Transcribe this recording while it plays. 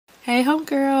Hey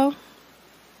homegirl,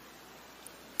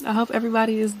 I hope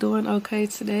everybody is doing okay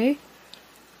today.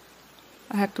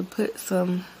 I have to put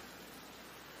some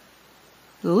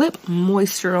lip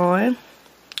moisture on.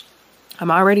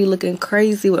 I'm already looking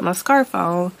crazy with my scarf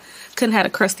on. Couldn't have a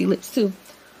crusty lips too.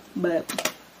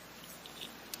 But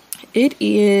it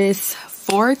is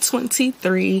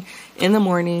 4:23 in the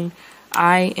morning.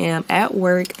 I am at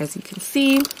work, as you can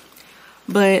see.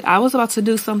 But I was about to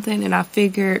do something and I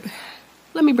figured,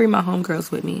 let me bring my homegirls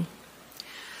with me.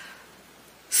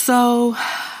 So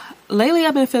lately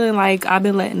I've been feeling like I've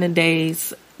been letting the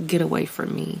days get away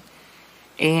from me.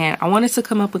 And I wanted to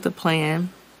come up with a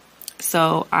plan.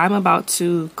 So I'm about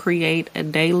to create a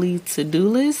daily to-do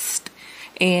list.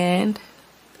 And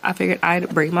I figured I'd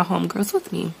bring my homegirls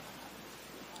with me.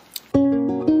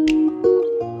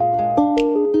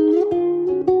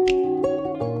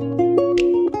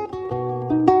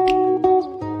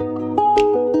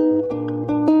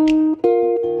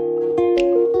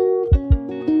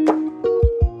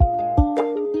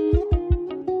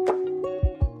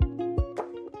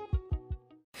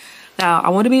 Now, I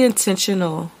want to be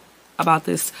intentional about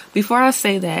this. Before I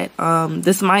say that,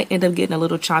 this might end up getting a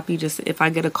little choppy. Just if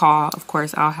I get a call, of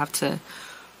course, I'll have to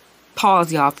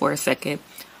pause y'all for a second.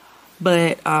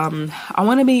 But I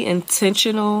want to be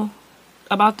intentional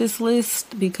about this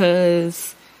list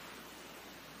because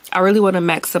I really want to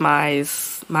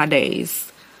maximize my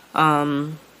days.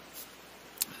 You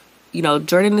know,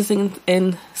 Jordan is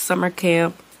in summer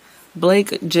camp.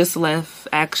 Blake just left,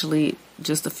 actually,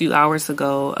 just a few hours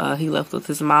ago. He left with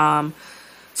his mom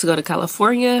to go to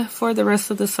California for the rest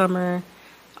of the summer.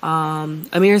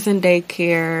 Amir's in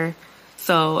daycare.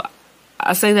 So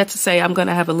I say that to say I'm going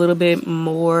to have a little bit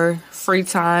more free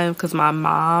time because my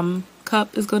mom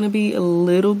cup is going to be a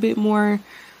little bit more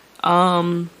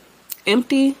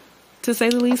empty, to say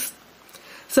the least.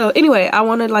 So anyway, I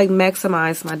want to like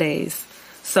maximize my days.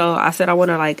 So I said I want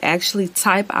to like actually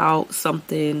type out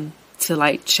something to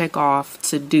like check off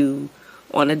to do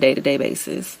on a day-to-day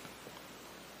basis.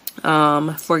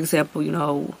 For example, you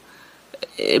know,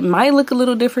 it might look a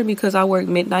little different because I work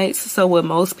midnights. So what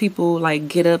most people like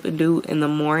get up and do in the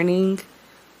morning,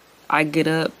 I get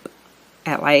up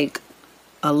at like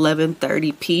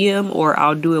 11:30 p.m. or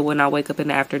I'll do it when I wake up in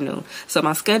the afternoon. So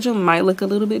my schedule might look a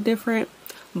little bit different,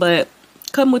 but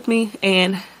come with me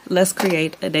and let's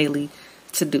create a daily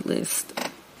to-do list.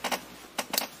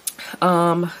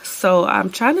 So I'm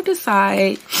trying to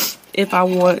decide if I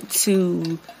want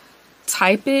to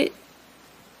type it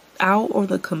out on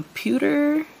the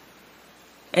computer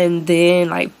and then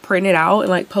like print it out and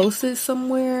like post it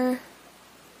somewhere,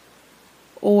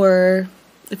 or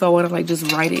if I want to like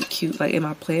just write it cute like in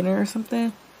my planner or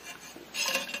something.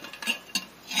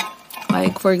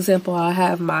 Like for example, I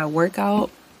have my workout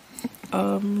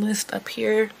list up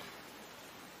here.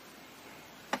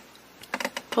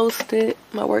 Posted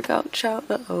my workout chart.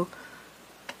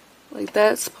 Like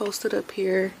that's posted up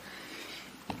here.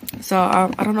 So I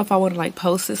don't know if I want to like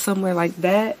post it somewhere like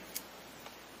that,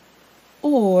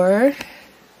 or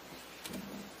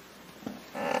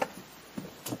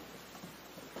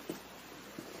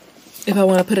if I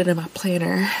want to put it in my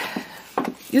planner.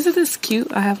 Isn't this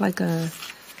cute? I have like a,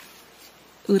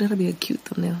 ooh, that'll be a cute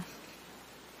thumbnail.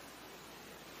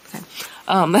 Okay.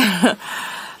 I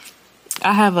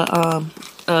have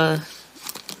a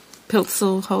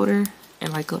pencil holder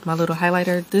and like my little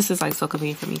highlighter. This is like so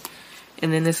convenient for me.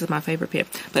 And then this is my favorite pen.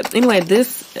 But anyway,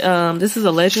 this is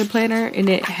a leisure planner, and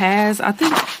it has, I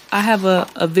think I have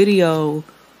a video,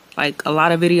 like a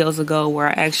lot of videos ago, where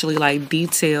I actually like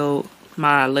detailed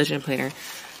my leisure planner.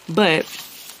 But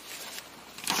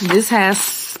this has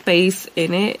space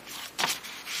in it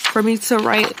for me to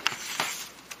write,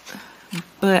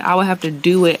 but I will have to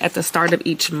do it at the start of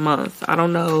each month. I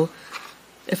don't know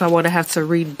if I want to have to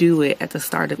redo it at the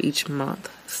start of each month.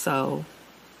 So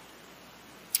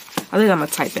I think I'm gonna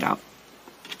type it out.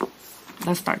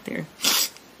 Let's start there.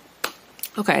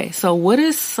 Okay, so what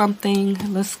is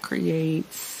something, let's create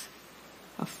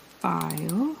a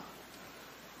file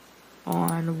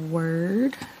on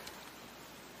Word.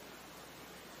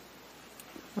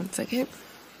 One second.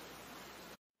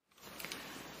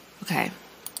 Okay,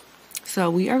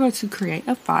 so we are going to create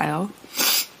a file,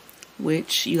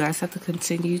 which you guys have to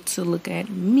continue to look at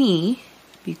me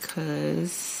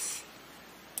because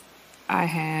I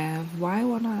have, why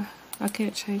won't I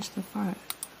can't change the font.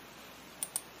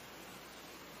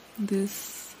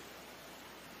 This,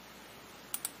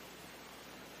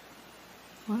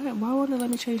 why won't it let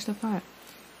me change the font?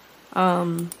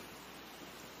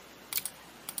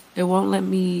 It won't let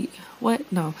me,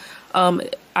 what? No. I'm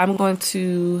going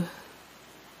to,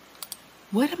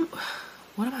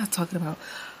 What am I talking about?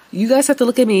 You guys have to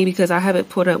look at me because I have it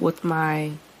put up with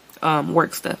my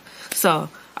work stuff. So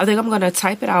I think I'm going to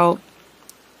type it out,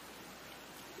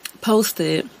 post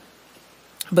it,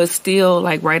 but still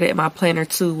like write it in my planner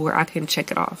too where I can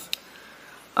check it off.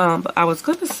 But I was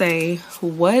going to say,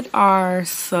 what are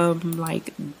some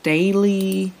like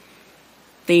daily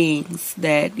things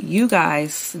that you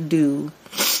guys do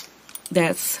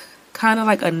that's kind of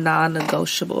like a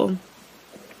non-negotiable?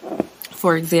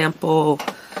 For example,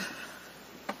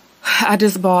 I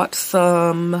just bought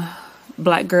some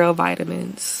Black Girl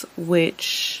vitamins,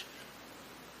 which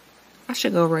I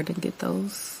should go run and get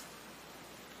those.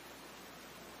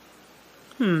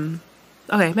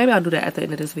 Okay, maybe I'll do that at the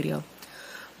end of this video.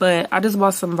 But I just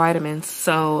bought some vitamins,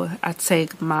 so I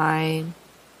take my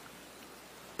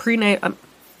prenatals.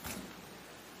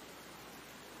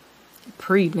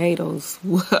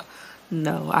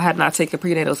 No, I have not taken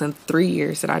prenatals in 3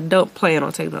 years, and I don't plan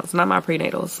on taking those. Not my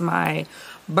prenatals, my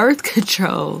birth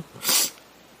control.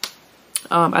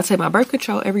 I take my birth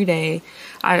control every day.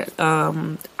 I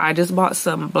just bought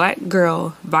some Black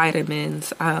Girl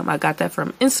vitamins. I got that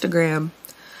from Instagram.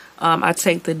 I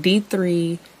take the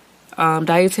D3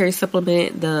 dietary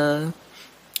supplement, the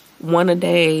one a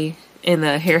day, and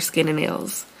the hair, skin, and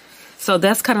nails. So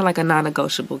that's kind of like a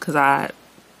non-negotiable because I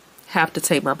have to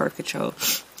take my birth control.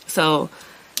 So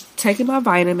taking my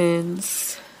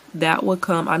vitamins, that would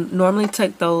come. I normally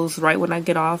take those right when I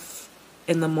get off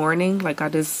in the morning. Like I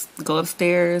just go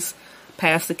upstairs,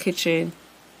 past the kitchen,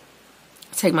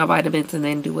 take my vitamins, and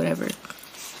then do whatever.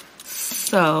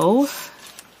 So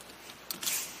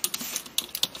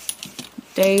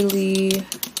daily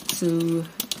to-do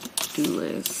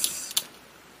list.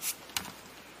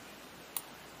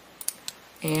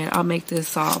 And I'll make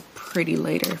this all pretty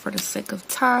later for the sake of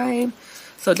time.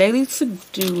 So daily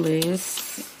to-do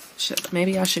list.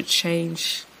 Maybe I should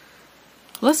change.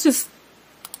 Let's just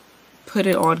put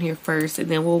it on here first, and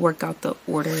then we'll work out the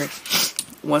order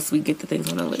once we get the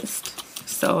things on the list.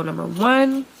 So number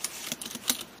 1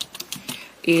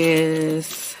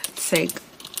 is take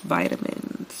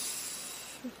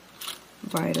vitamins.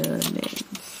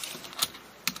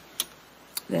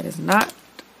 That is not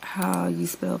how you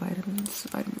spell vitamins.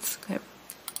 Okay.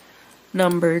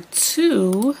 Number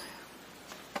 2.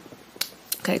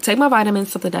 Okay, take my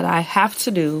vitamins, something that I have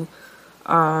to do.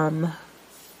 And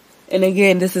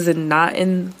again, this is not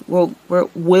in,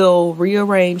 we'll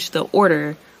rearrange the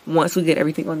order once we get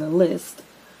everything on the list.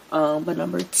 But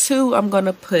number 2, I'm going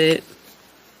to put,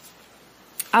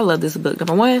 I love this book.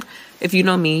 Number 1, if you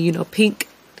know me, you know pink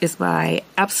is my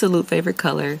absolute favorite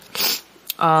color.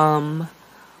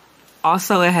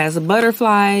 Also, it has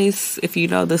butterflies. If you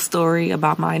know the story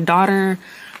about my daughter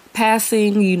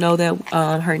passing, you know that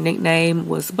her nickname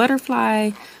was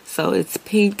Butterfly. So it's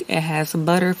pink, it has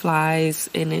butterflies,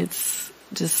 and it's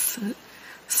just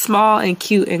small and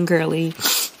cute and girly.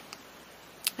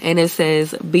 And it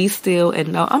says, be still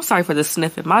and know. I'm sorry for the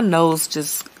sniffing. My nose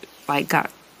just like got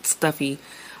stuffy.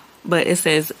 But it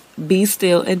says, be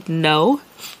still and know.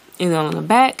 And on the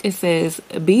back, it says,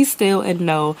 be still and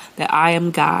know that I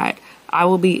am God. I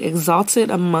will be exalted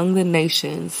among the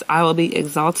nations. I will be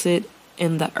exalted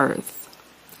in the earth.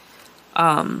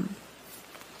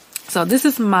 So this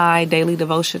is my daily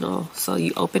devotional. So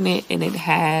you open it and it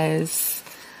has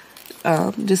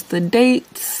just the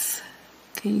dates.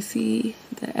 Can you see?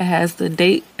 It has the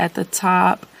date at the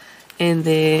top and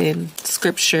then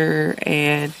scripture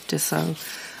and just some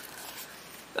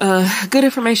good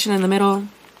information in the middle.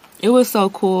 It was so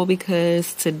cool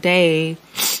because today,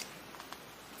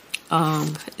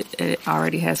 it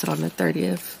already has it on the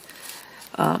 30th.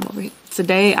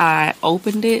 Today I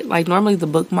opened it. Like normally the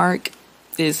bookmark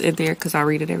is in there because I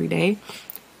read it every day.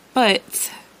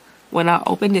 But when I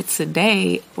opened it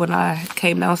today, when I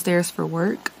came downstairs for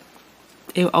work,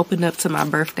 it opened up to my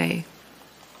birthday.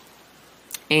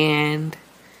 And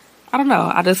I don't know.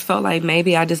 I just felt like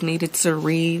maybe I just needed to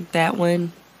read that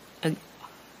one.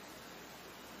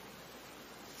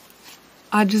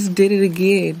 I just did it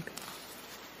again.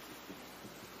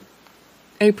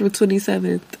 April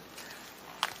 27th.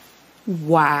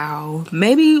 Wow.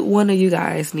 Maybe one of you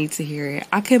guys need to hear it.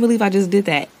 I can't believe I just did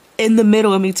that in the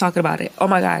middle of me talking about it. Oh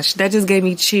my gosh. That just gave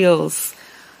me chills.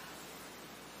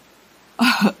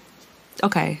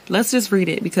 Okay. Let's just read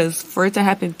it because for it to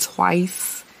happen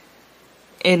twice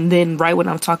and then right when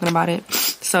I'm talking about it.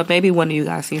 So maybe one of you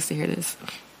guys needs to hear this.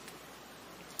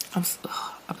 I'm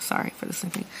sorry for the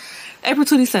sniffing. April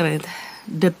 27th.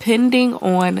 Depending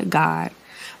on God.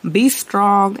 Be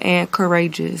strong and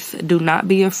courageous. Do not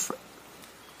be afraid.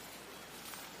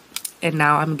 And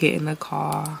now I'm getting a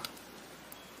call.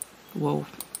 Whoa.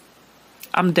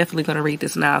 I'm definitely going to read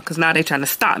this now because now they're trying to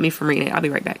stop me from reading it. I'll be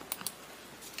right back.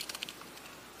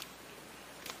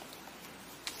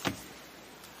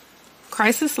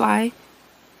 Crisis line.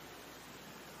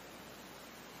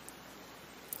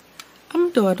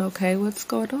 I'm doing okay. What's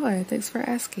going on? Thanks for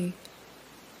asking.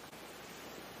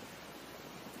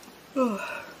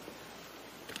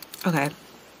 Okay,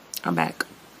 I'm back.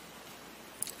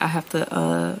 I have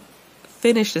to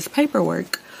finish this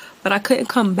paperwork, but I couldn't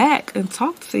come back and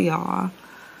talk to y'all.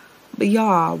 But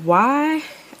y'all, why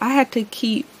I had to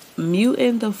keep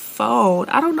muting the phone?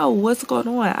 I don't know what's going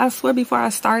on. I swear before I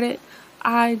started,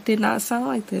 I did not sound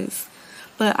like this.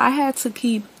 But I had to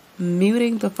keep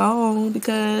muting the phone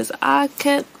because I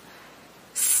kept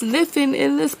sniffing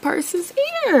in this person's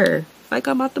ear. Like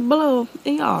I'm about to blow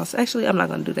in y'all's. Actually, I'm not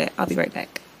going to do that. I'll be right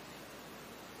back.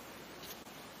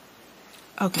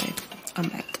 Okay, I'm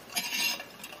back.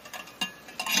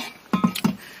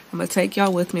 I'm going to take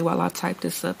y'all with me while I type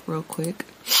this up real quick.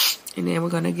 And then we're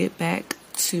going to get back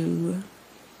to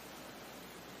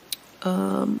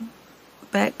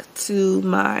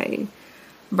my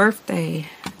birthday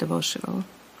devotional.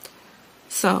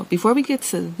 So, before we get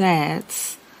to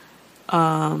that,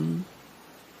 I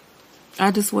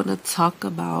just want to talk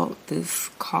about this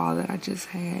call that I just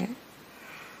had.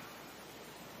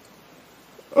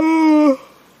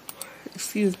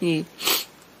 Excuse me.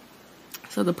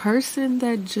 So the person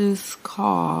that just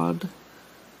called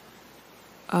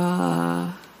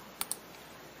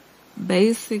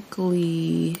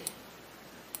basically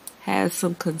had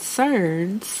some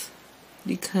concerns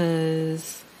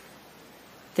because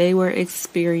they were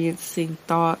experiencing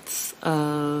thoughts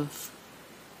of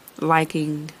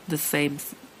liking the same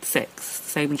sex,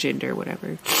 same gender,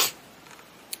 whatever.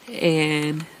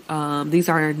 And these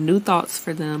are new thoughts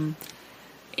for them.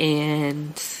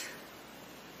 And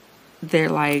they're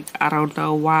like, I don't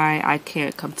know why I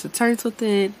can't come to terms with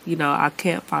it. You know, I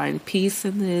can't find peace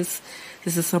in this.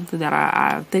 This is something that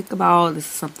I think about. This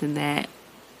is something that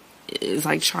is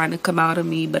like trying to come out of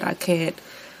me, but I can't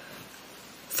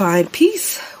find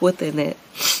peace within it.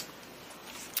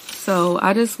 So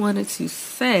I just wanted to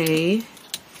say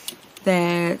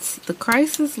that the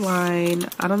crisis line,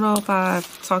 I don't know if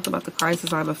I've talked about the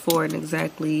crisis line before and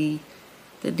exactly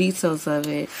the details of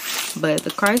it, but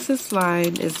the crisis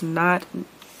line is not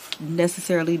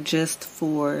necessarily just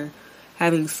for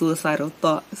having suicidal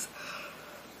thoughts.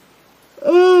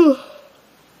 Oh,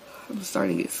 I'm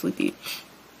starting to get sleepy.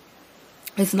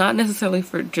 It's not necessarily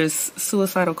for just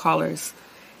suicidal callers.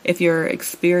 If you're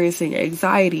experiencing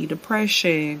anxiety,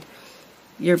 depression,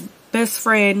 your best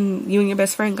friend, you and your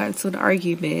best friend got into an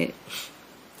argument,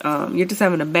 you're just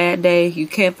having a bad day, you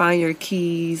can't find your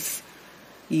keys,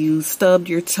 you stubbed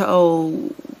your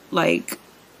toe, like,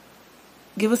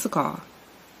 give us a call.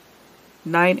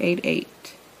 988.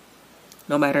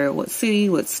 No matter what city,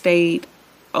 what state,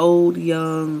 old,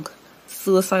 young,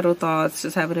 suicidal thoughts,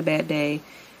 just having a bad day,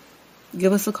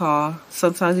 give us a call.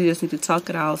 Sometimes you just need to talk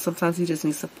it out. Sometimes you just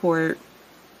need support.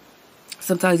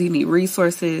 Sometimes you need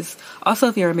resources. Also,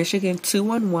 if you're in Michigan,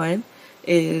 211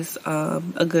 is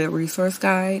a good resource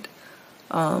guide.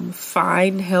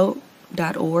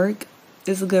 Findhelp.org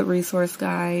is a good resource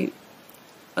guide.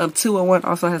 211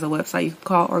 also has a website you can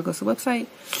call or go to the website.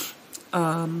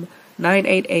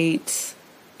 988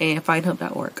 and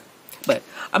findhelp.org. But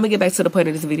I'm gonna get back to the point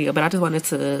of this video, but I just wanted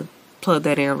to plug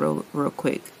that in real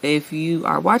quick. If you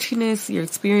are watching this, you're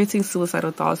experiencing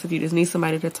suicidal thoughts, if you just need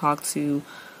somebody to talk to,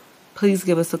 please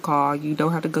give us a call. You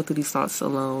don't have to go through these thoughts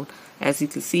alone. As you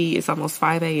can see, it's almost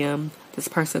 5 a.m. This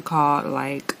person called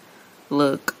like,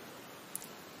 look,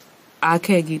 I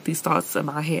can't get these thoughts in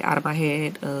my head, out of my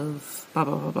head of blah,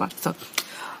 blah, blah, blah. So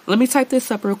let me type this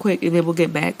up real quick and then we'll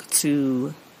get back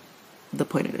to the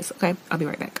point of this. Okay, I'll be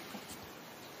right back.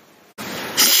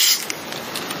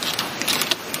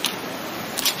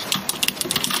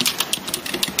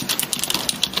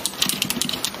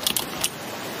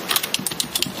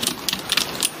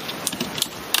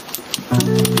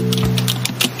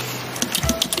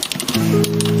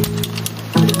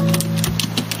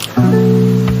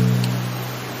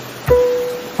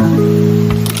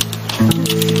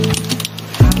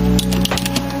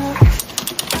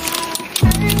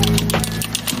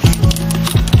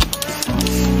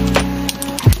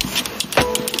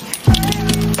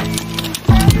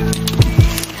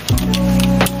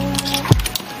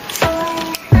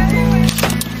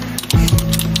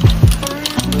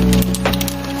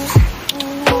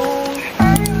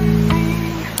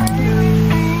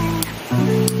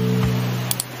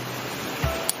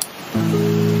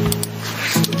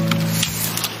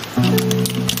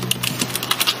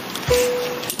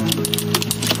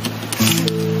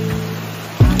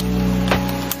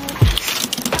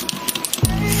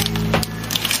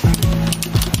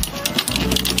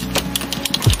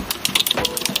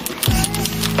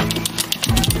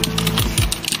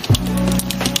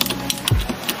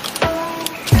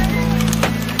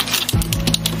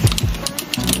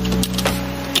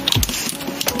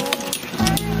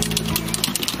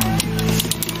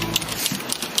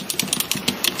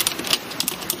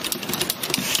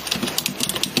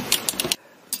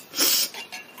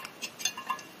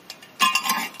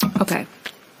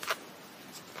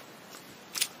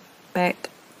 back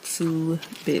to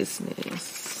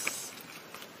business.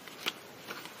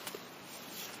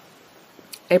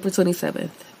 April 27th.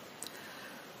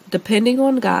 Depending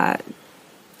on God.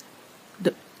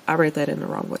 I read that in the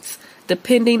wrong words.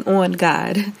 Depending on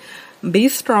God. Be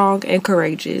strong and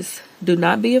courageous. Do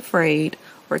not be afraid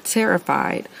or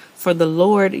terrified, for the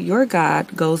Lord your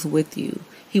God goes with you.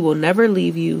 He will never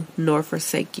leave you nor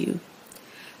forsake you.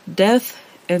 Death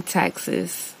and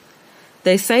taxes.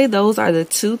 They say those are the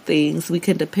two things we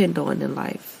can depend on in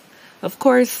life. Of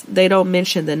course, they don't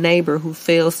mention the neighbor who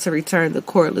fails to return the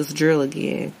cordless drill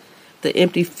again, the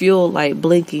empty fuel light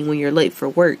blinking when you're late for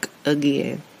work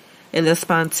again, and the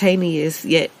spontaneous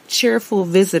yet cheerful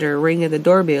visitor ringing the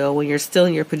doorbell when you're still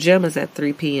in your pajamas at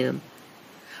 3 p.m.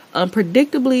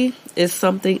 Unpredictability is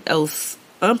something else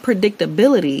that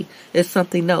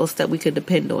we can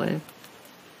depend on.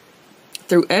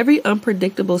 Through every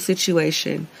unpredictable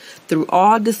situation, through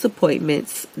all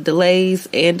disappointments, delays,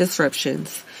 and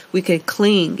disruptions, we can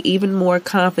cling even more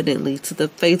confidently to the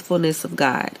faithfulness of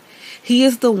God. He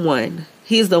is the one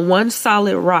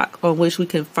solid rock on which we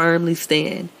can firmly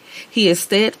stand. He is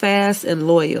steadfast and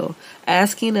loyal,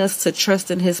 asking us to trust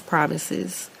in His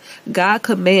promises. God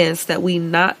commands that we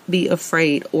not be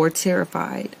afraid or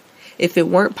terrified. If it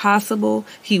weren't possible,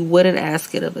 He wouldn't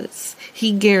ask it of us.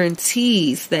 He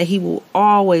guarantees that He will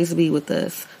always be with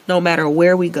us, no matter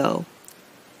where we go.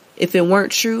 If it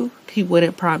weren't true, He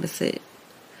wouldn't promise it.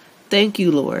 Thank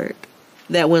you, Lord,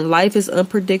 that when life is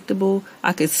unpredictable,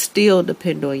 I can still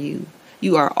depend on You.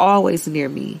 You are always near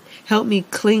me. Help me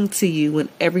cling to You when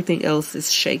everything else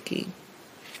is shaking.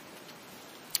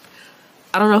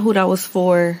 I don't know who that was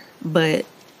for, but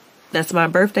that's my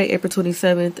birthday, April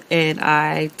 27th, and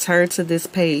I turned to this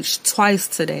page twice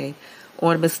today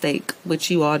on mistake, which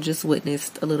you all just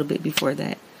witnessed a little bit before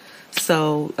that.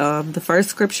 So the first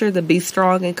scripture, the be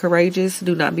strong and courageous,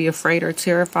 do not be afraid or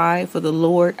terrified, for the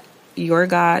Lord your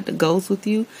God goes with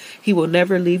you. He will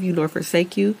never leave you nor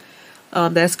forsake you.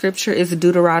 That scripture is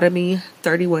Deuteronomy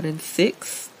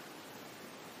 31:6.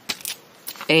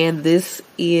 And this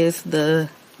is the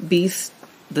be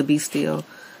still.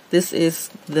 This is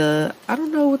I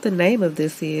don't know what the name of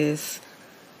this is,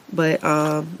 but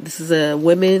this is a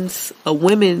women's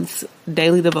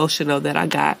daily devotional that I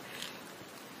got,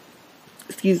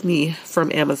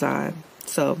 from Amazon.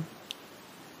 So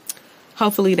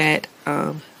hopefully that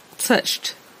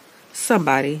touched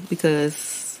somebody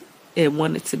because it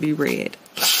wanted to be read.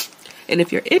 And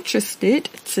if you're interested,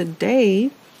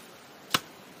 today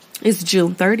is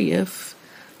June 30th.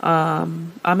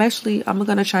 I'm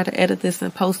gonna try to edit this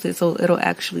and post it so it'll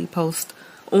actually post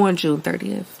on June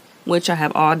 30th, which I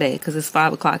have all day because it's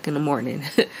 5 o'clock in the morning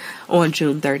on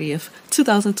June 30th,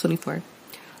 2024.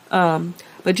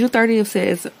 But June 30th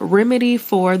says, remedy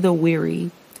for the weary.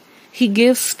 He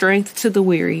gives strength to the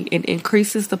weary and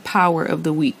increases the power of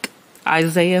the weak.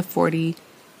 Isaiah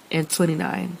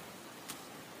 40:29.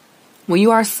 When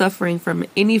you are suffering from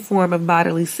any form of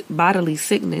bodily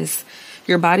sickness,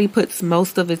 your body puts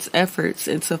most of its efforts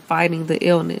into fighting the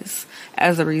illness.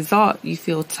 As a result, you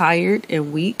feel tired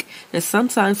and weak, and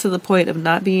sometimes to the point of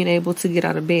not being able to get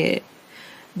out of bed.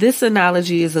 This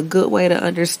analogy is a good way to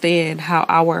understand how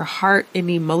our heart and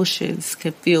emotions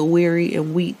can feel weary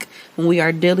and weak when we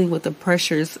are dealing with the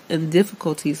pressures and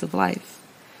difficulties of life.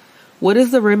 What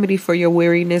is the remedy for your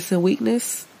weariness and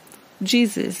weakness?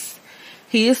 Jesus.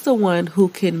 He is the one who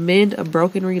can mend a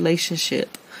broken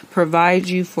relationship, provide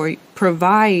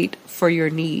for your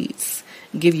needs,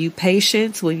 give you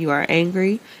patience when you are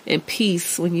angry, and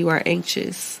peace when you are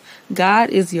anxious. God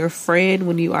is your friend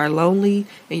when you are lonely,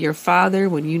 and your Father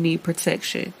when you need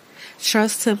protection.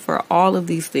 Trust Him for all of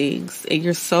these things, and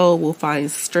your soul will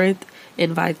find strength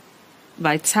and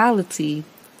vitality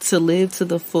to live to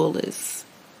the fullest.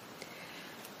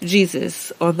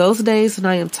 Jesus, on those days when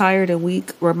I am tired and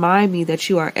weak, remind me that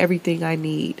You are everything I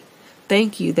need.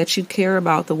 Thank You that You care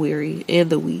about the weary and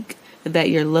the weak, and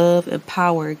that Your love and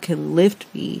power can lift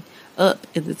me up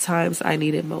in the times I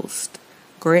need it most.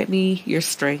 Grant me Your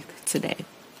strength today.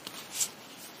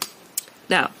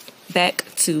 Now, back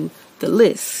to the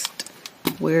list.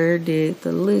 Where did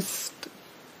the list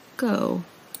go?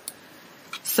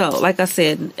 So, like I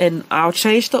said, and I'll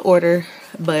change the order,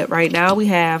 but right now we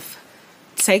have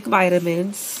take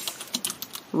vitamins,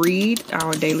 read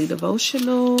our daily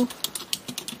devotional,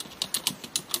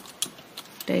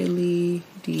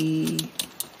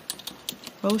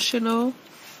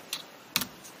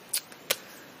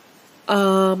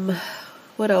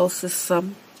 what else is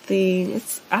something?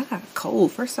 I got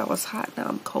cold. First I was hot, now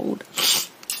I'm cold.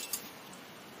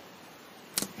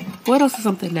 What else is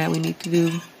something that we need to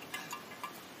do?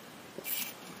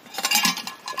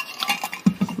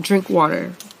 drink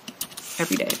water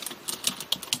every day.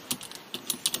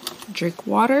 Drink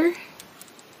water,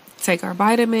 take our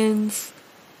vitamins,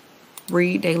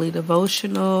 read daily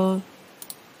devotional.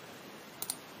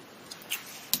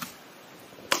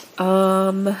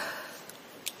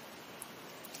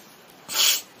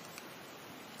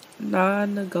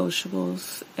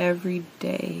 Non-negotiables every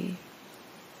day.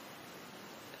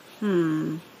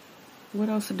 What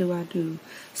else do I do?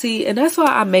 See, and that's why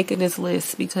I'm making this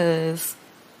list, because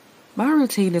my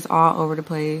routine is all over the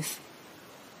place.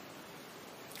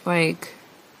 Like,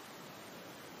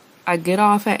 I get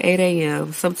off at 8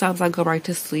 a.m. Sometimes I go right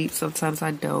to sleep. Sometimes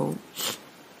I don't.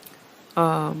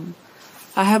 I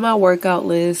have my workout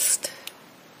list.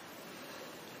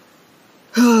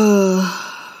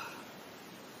 I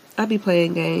be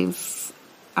playing games.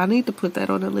 I need to put that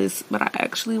on the list, but I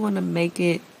actually want to make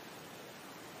it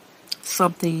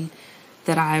something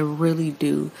that I really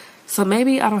do. So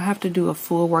maybe I don't have to do a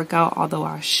full workout, although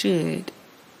I should.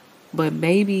 But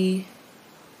maybe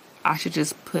I should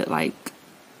just put like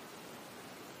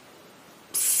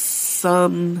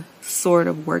some sort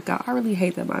of workout. I really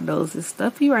hate that my nose is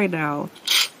stuffy right now.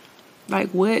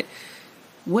 Like, what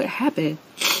happened?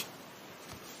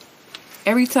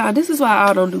 Every time, this is why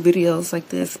I don't do videos like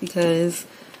this, because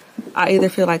I either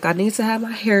feel like I need to have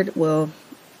my hair, well,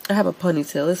 I have a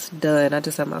ponytail, it's done, I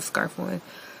just have my scarf on,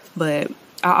 but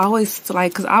I always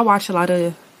like, because I watch a lot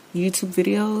of YouTube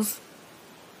videos,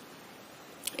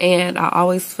 and I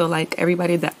always feel like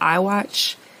everybody that I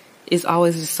watch is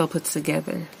always just so put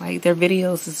together. Like, their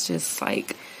videos is just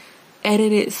like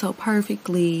edited so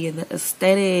perfectly, and the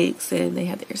aesthetics, and they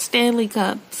have their Stanley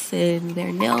cups and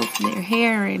their nails and their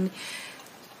hair, and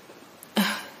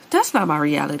that's not my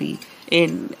reality.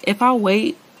 And if I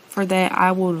wait for that,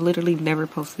 I will literally never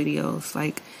post videos.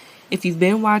 Like, if you've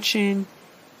been watching,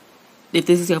 if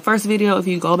this is your first video, if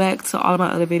you go back to all of my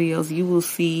other videos, you will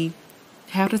see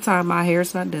half the time my hair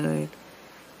is not done.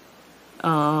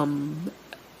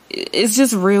 It's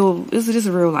just real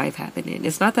life happening.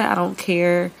 It's not that I don't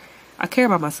care. I care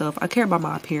about myself. I care about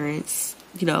my appearance.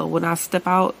 You know, when I step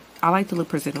out, I like to look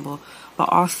presentable. But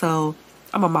also,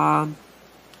 I'm a mom.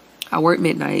 I work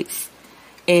midnights.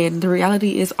 And the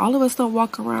reality is, all of us don't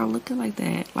walk around looking like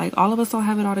that. Like, all of us don't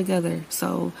have it all together.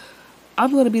 So,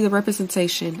 I'm going to be the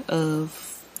representation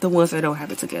of the ones that don't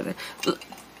have it together.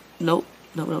 Nope.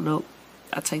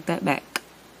 I take that back.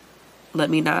 Let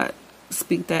me not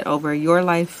speak that over your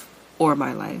life or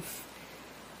my life.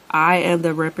 I am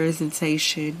the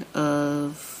representation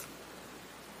of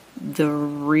the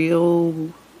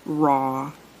real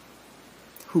raw,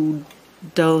 who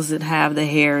doesn't have the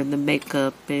hair and the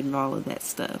makeup and all of that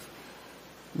stuff.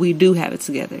 We do have it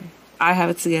together. I have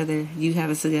it together. You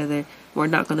have it together. We're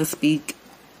not going to speak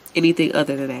anything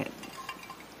other than that.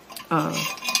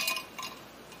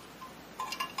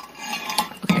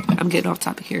 Okay, I'm getting off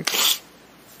topic here.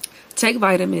 Take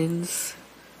vitamins.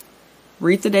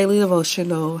 Read the daily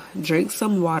devotional. Drink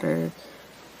some water.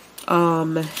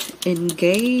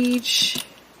 Engage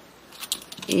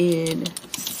in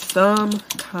some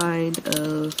kind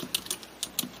of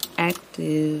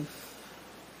active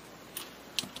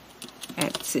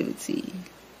activity.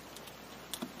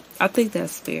 I think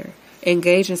that's fair.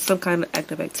 Engage in some kind of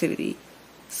active activity.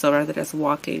 So whether that's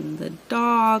walking the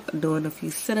dog, doing a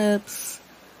few sit-ups,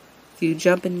 a few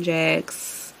jumping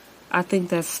jacks, I think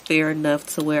that's fair enough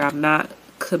to where I'm not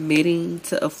committing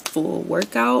to a full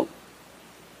workout,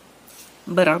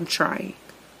 but I'm trying.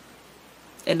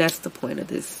 And that's the point of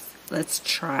this. Let's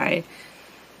try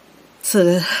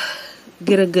to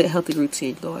get a good, healthy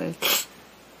routine going.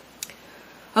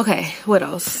 Okay, what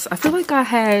else? I feel like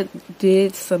I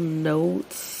did some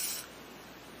notes.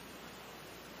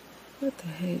 What the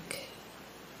heck?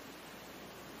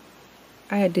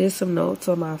 I did some notes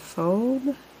on my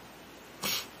phone.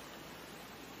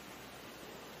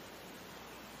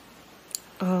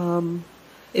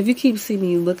 If you keep seeing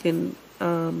me looking,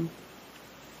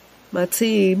 my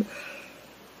team,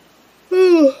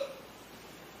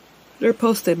 they're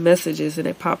posting messages and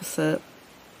it pops up,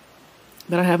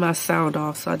 but I have my sound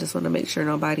off, so I just want to make sure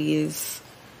nobody is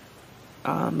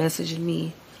messaging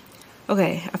me.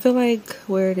 Okay, I feel like,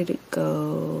 where did it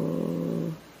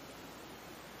go?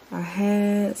 I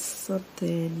had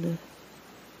something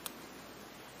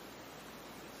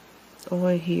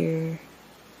on here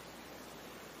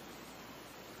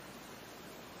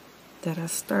that I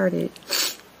started.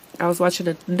 I was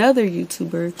watching another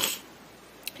YouTuber,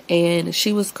 and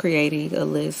she was creating a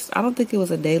list. I don't think it was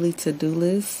a daily to-do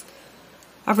list.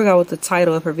 I forgot what the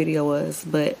title of her video was,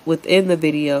 but within the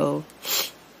video,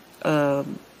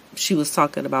 she was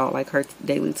talking about like her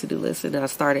daily to-do list, and then I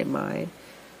started mine.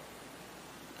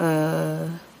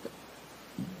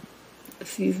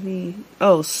 excuse me.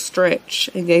 Oh, stretch.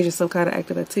 Engage in some kind of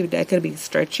active activity. That could be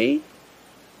stretching.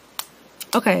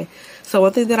 Okay, so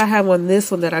one thing that I have on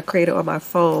this one that I created on my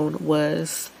phone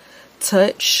was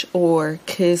touch or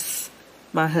kiss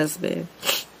my husband.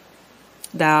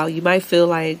 Now, you might feel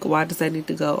like, why does that need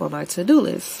to go on my to-do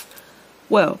list?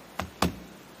 Well,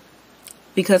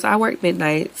 because I work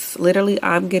midnights, literally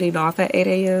I'm getting off at 8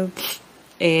 a.m.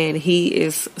 and he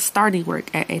is starting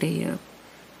work at 8 a.m.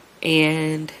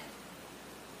 And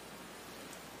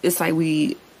it's like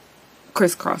we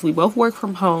crisscross. We both work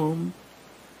from home,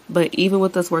 but even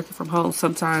with us working from home,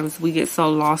 sometimes we get so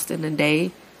lost in the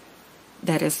day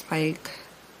that it's like,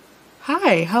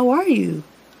 hi, how are you?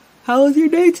 How was your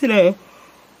day today?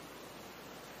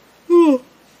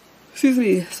 Excuse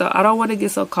me. So I don't want to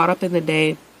get so caught up in the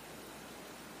day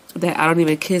that I don't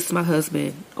even kiss my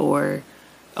husband, or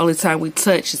only time we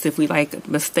touch is if we like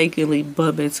mistakenly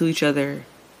bump into each other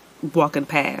walking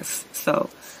past. So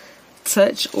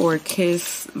touch or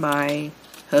kiss my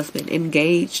husband.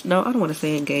 Engage. No, I don't want to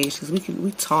say engage because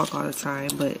we talk all the time,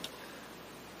 but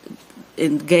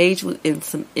engage in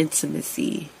some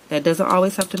intimacy. That doesn't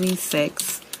always have to mean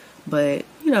sex, but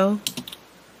you know,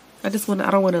 I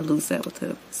don't want to lose that with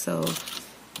him. So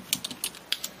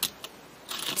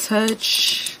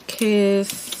touch,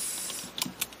 kiss,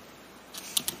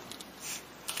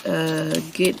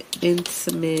 get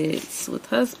intimate with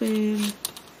husband.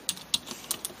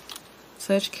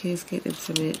 Touch, kiss, get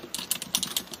intimate,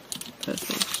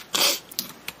 husband.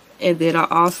 And then I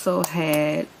also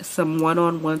had some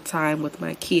one-on-one time with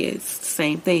my kids.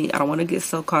 Same thing. I don't want to get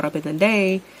so caught up in the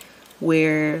day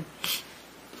where,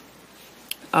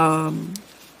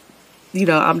 you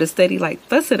know, I'm just steady like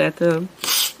fussing at them.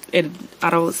 And I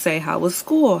don't say, how was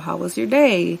school? How was your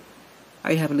day?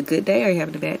 Are you having a good day? Are you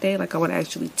having a bad day? Like, I want to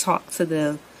actually talk to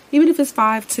them. Even if it's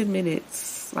 5-10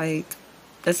 minutes. Like,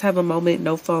 let's have a moment,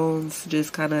 no phones,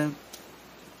 just kind of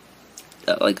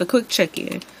like a quick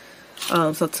check-in.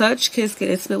 So touch, kiss, get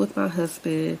intimate with my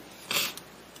husband.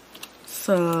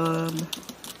 Some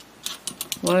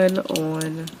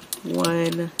one-on-one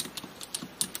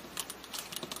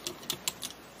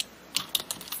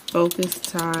focus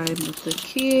time with the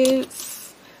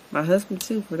kids. My husband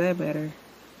too, for that matter.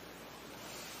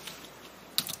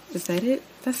 Is that it?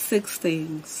 That's 6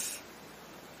 things.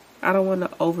 I don't want to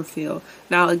overfill.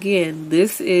 Now again,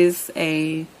 this is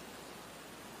a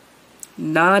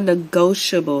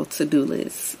non-negotiable to-do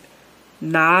list,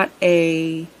 not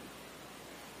a,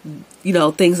 you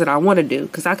know, things that I want to do,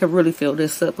 because I could really fill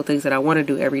this up with things that I want to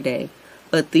do every day.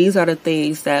 But these are the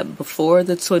things that before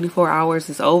the 24 hours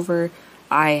is over,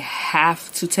 I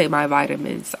have to take my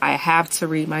vitamins. I have to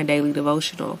read my daily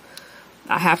devotional.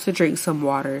 I have to drink some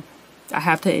water. I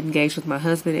have to engage with my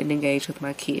husband and engage with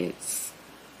my kids.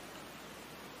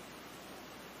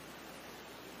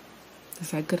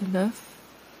 Is that good enough?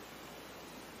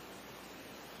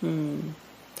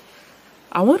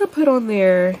 I want to put on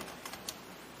there,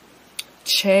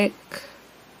 check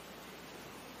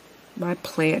my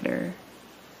planner,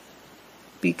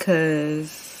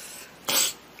 because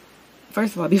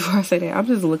first of all, before I say that, I'm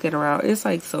just looking around. It's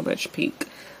like so much pink.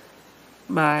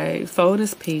 My phone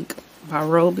is pink. My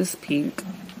robe is pink.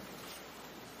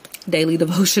 Daily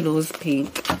devotional is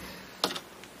pink.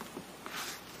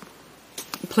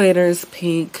 Planner is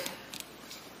pink.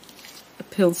 The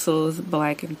pencil is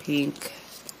black and pink.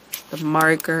 The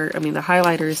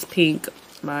highlighter is pink.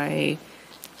 My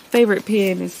favorite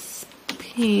pen is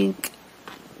pink.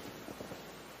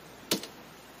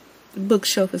 The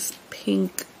bookshelf is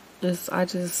pink. I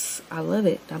love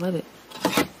it. I love it.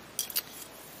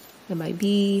 It might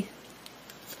be.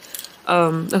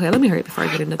 Okay, let me hurry before I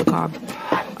get into the call.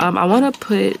 I want to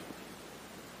put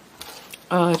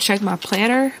check my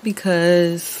planner,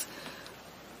 because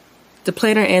the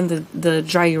planner and the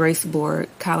dry erase board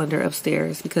calendar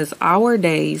upstairs, because our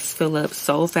days fill up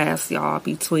so fast, y'all,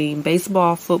 between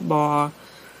baseball, football.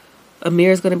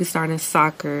 Amir's going to be starting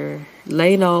soccer.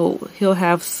 Leno, he'll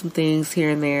have some things here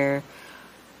and there.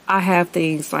 I have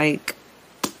things like,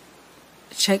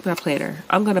 check my planner.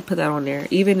 I'm going to put that on there.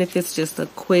 Even if it's just a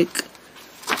quick,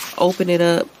 open it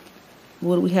up.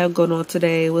 What do we have going on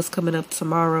today? What's coming up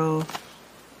tomorrow?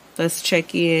 Let's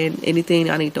check in. Anything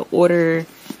I need to order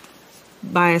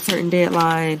by a certain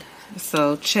deadline.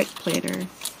 So check planner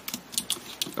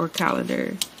or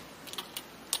calendar.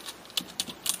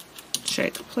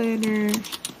 Check planner,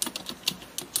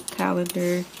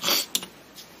 calendar.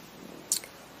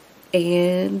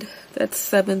 And that's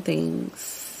 7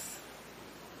 things.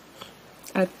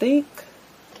 I think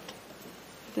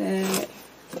that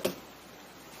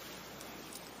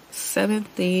 7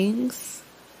 things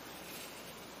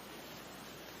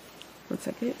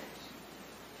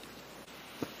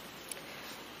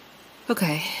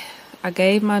Okay, I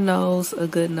gave my nose a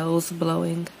good nose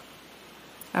blowing.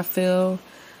 I feel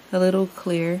a little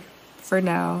clear for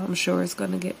now. I'm sure it's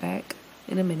gonna get back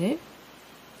in a minute.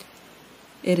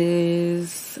 It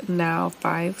is now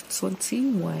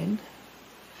 5:21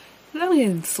 and I'm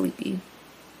getting sleepy.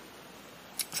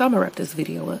 So I'm gonna wrap this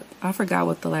video up. I forgot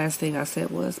what the last thing I said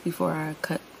was before I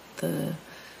cut the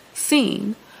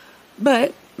scene,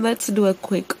 but let's do a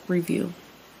quick review.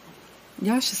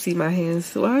 Y'all should see my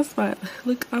hands. Why is my,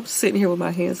 look, I'm sitting here with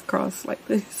my hands crossed like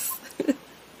this.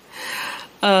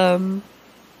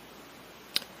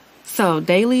 So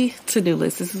daily to-do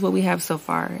list. This is what we have so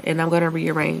far, and I'm going to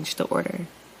rearrange the order.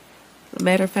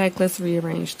 Matter of fact, let's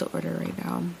rearrange the order right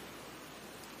now.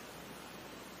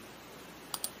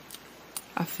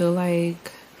 I feel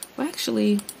like, well,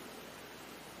 actually,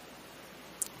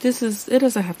 it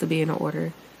doesn't have to be in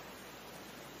order,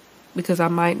 because I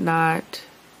might not,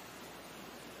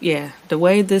 yeah, the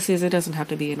way this is, it doesn't have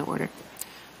to be in order.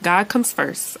 God comes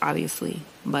first, obviously,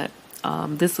 but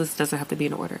this list doesn't have to be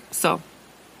in order. So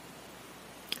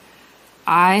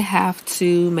I have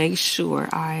to make sure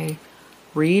I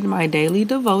read my daily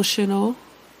devotional.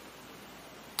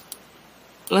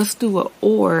 Let's do a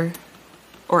or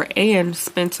and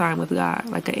spend time with God,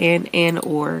 like an and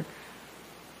or.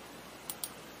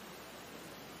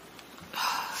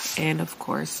 And of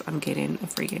course, I'm getting a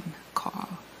freaking call.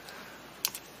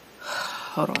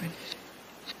 Hold on.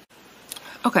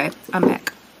 Okay, I'm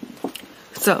back.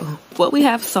 So what we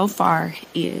have so far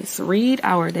is read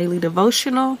our daily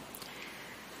devotional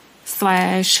 /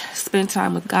 spend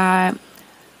time with God,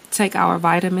 take our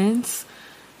vitamins,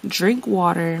 drink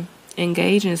water,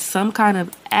 engage in some kind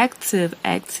of active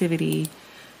activity,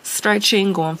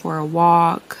 stretching, going for a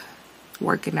walk,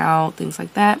 working out, things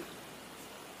like that.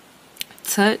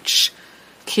 Touch,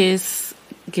 kiss,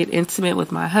 get intimate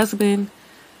with my husband.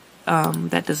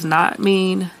 That does not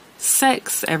mean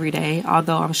sex every day,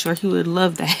 although I'm sure he would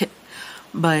love that.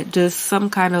 But just some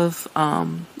kind of,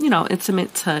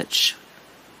 intimate touch.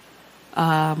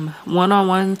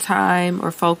 One-on-one time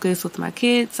or focus with my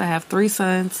kids. I have 3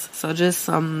 sons, so just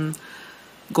some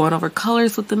going over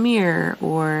colors with the mirror,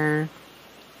 or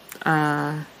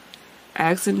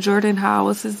asking Jordan how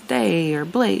was his day, or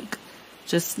Blake.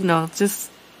 Just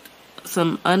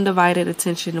some undivided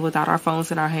attention without our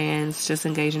phones in our hands, just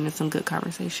engaging in some good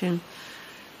conversation.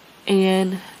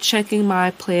 And checking my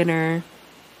planner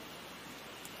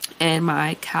and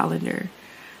my calendar.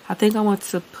 I think I want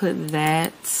to put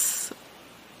that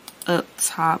up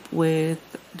top with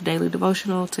the daily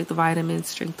devotional, take the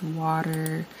vitamins, drink the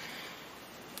water,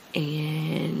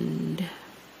 and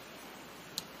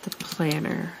the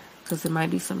planner, because there might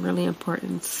be some really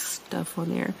important stuff on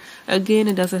there. Again,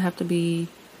 it doesn't have to be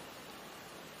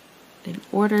in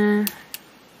order,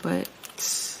 but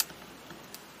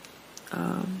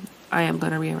I am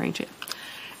going to rearrange it.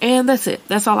 And that's it.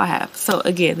 That's all I have. So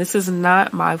again, this is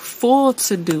not my full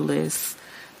to-do list.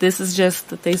 This is just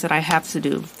the things that I have to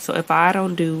do. So if I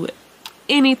don't do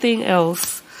anything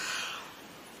else,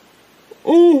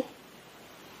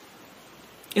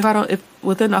 if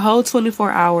within the whole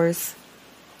 24 hours,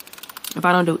 if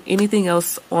I don't do anything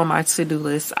else on my to-do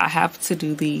list, I have to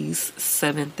do these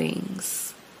 7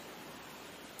 things.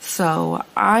 So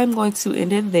I'm going to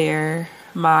end it there.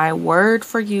 My word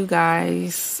for you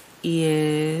guys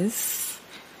is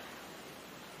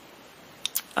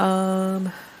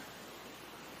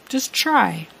just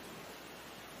try.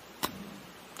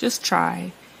 Just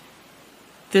try.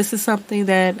 This is something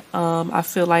that I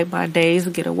feel like my days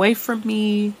get away from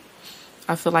me.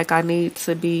 I feel like I need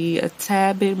to be a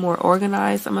tad bit more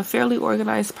organized. I'm a fairly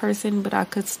organized person, but I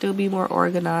could still be more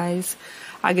organized.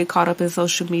 I get caught up in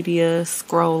social media,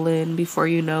 scrolling. Before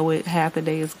you know it, half the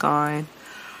day is gone.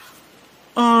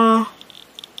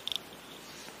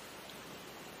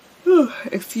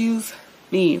 Excuse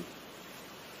me.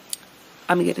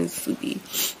 I'm getting sleepy.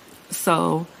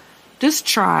 So just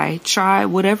try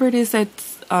whatever it is that,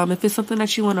 if it's something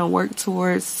that you want to work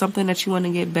towards, something that you want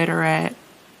to get better at,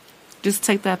 just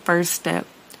take that first step.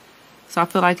 So I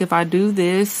feel like if I do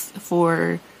this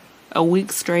for a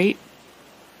week straight,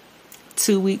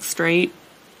 2 weeks straight,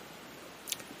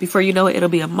 before you know it, it'll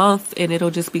be a month, and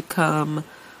it'll just become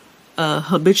a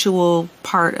habitual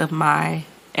part of my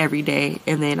everyday,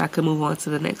 and then I can move on to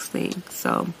the next thing.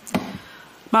 So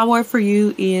my word for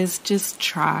you is just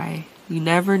try. You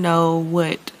never know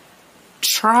what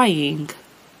trying,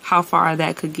 how far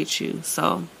that could get you.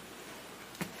 So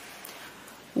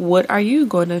what are you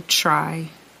going to try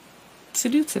to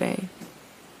do today?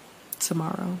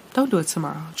 Tomorrow? Don't do it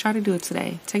tomorrow. Try to do it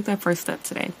today. Take that first step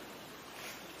today.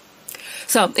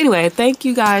 So anyway, thank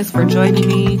you guys for joining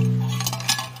me.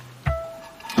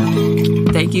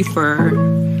 Thank you for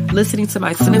listening to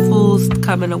my sniffles,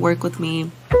 coming to work with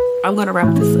me. I'm going to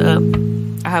wrap this up.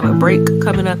 I have a break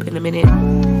coming up in a minute.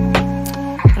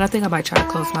 And I think I might try to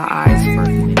close my eyes for a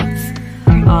few minutes.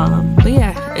 But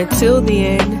yeah, until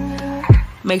then,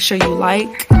 make sure you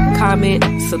like, comment,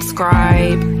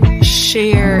 subscribe,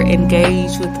 share,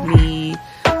 engage with me.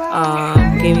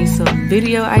 Give me some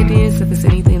video ideas if it's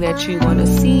anything that you want to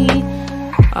see.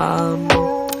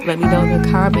 Let me know in the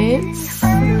comments.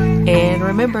 And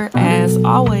remember, as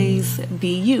always,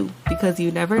 be you, because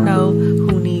you never know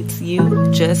who needs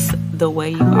you just the way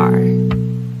you are.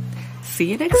 See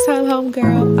you next time,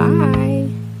 homegirl. Bye.